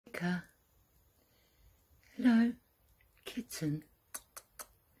Wicca. Hello, kitten.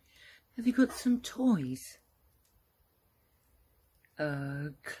 Have you got some toys? Oh,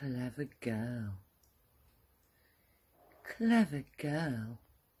 clever girl. Clever girl.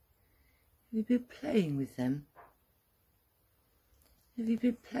 Have you been playing with them? Have you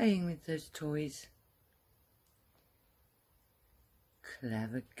been playing with those toys?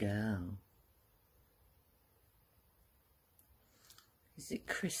 Clever girl. Is it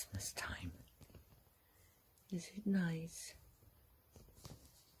Christmas time? Is it nice?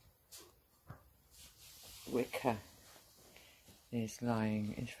 Wicca is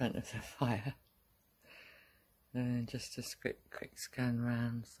lying in front of the fire. And just a quick scan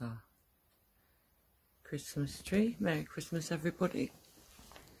round the Christmas tree. Merry Christmas, everybody.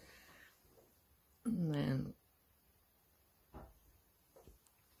 And then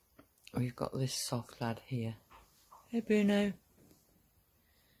we've got this soft lad here. Hey, Bruno.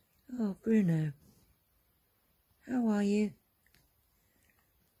 Oh, Bruno. How are you?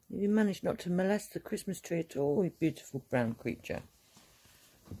 You managed not to molest the Christmas tree at all, you beautiful brown creature.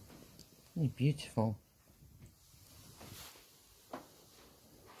 You're beautiful.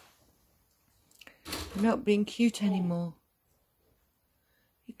 You're not being cute anymore.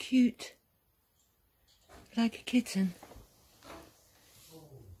 You're cute. Like a kitten.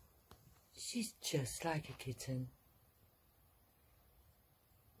 She's just like a kitten.